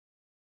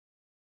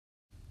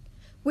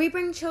We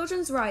bring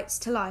children's rights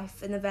to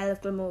life in the Vale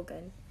of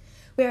Glamorgan.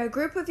 We are a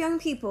group of young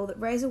people that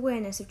raise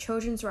awareness of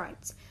children's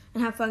rights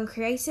and have fun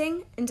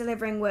creating and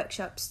delivering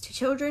workshops to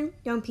children,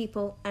 young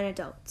people and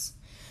adults.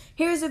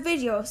 Here is a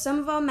video of some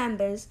of our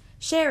members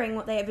sharing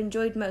what they have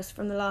enjoyed most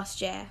from the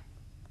last year.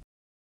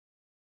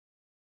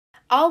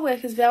 Our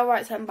work as Vale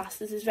Rights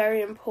Ambassadors is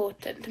very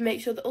important to make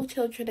sure that all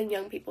children and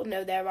young people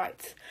know their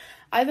rights.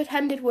 I've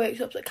attended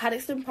workshops at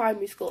Cadoxton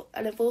Primary School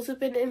and have also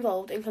been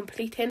involved in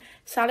completing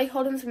Sally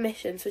Holland's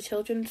missions for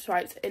children's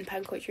rights in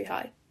Pencoitry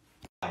High.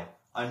 Hi,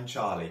 I'm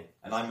Charlie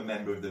and I'm a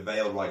member of the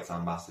Vale Rights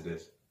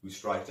Ambassadors who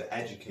strive to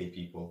educate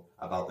people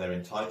about their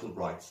entitled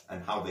rights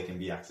and how they can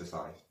be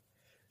exercised.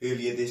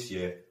 Earlier this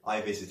year,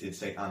 I visited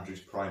St Andrew's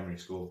Primary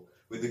School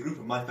with a group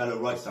of my fellow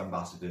rights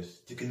ambassadors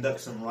to conduct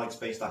some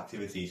rights-based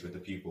activities with the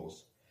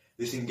pupils.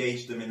 This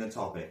engaged them in the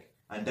topic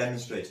and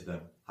demonstrated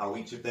them how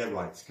each of their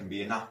rights can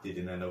be enacted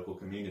in their local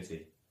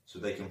community so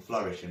they can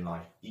flourish in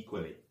life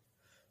equally.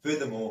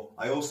 Furthermore,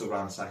 I also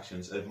ran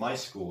sections of my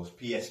school's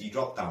PSE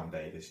drop-down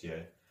day this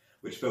year,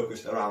 which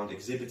focused around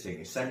exhibiting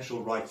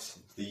essential rights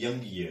to the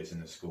younger years in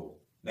the school,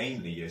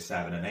 namely years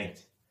 7 and 8.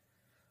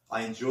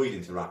 I enjoyed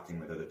interacting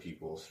with other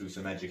pupils through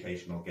some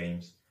educational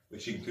games,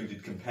 which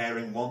included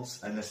comparing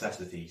wants and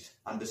necessities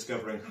and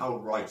discovering how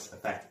rights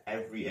affect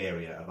every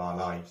area of our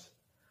lives.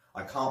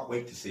 I can't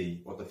wait to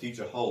see what the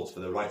future holds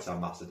for the rights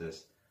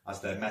ambassadors as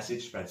their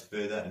message spreads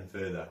further and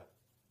further.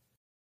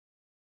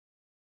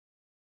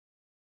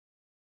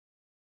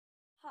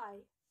 Hi,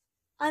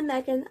 I'm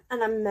Megan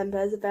and I'm a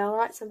member of the Vale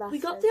Rights Ambassadors. We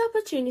got the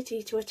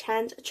opportunity to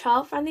attend a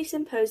child-friendly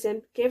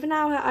symposium giving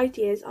our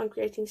ideas on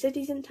creating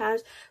cities and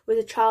towns with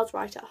a child's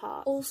right at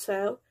heart.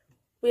 Also,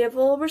 we have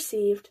all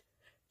received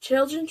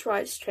children's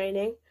rights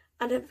training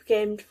and have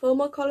gained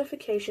formal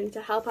qualification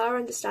to help our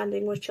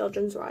understanding with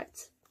children's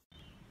rights.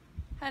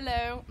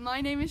 Hello, my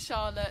name is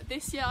Charlotte.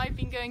 This year I've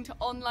been going to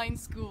online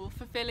school,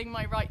 fulfilling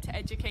my right to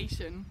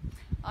education.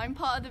 I'm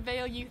part of the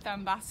Vale Youth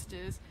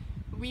Ambassadors.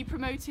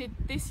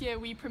 This year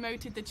we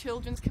promoted the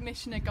Children's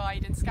Commissioner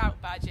Guide and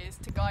Scout badges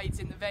to guides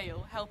in the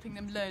Vale, helping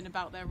them learn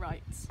about their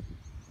rights.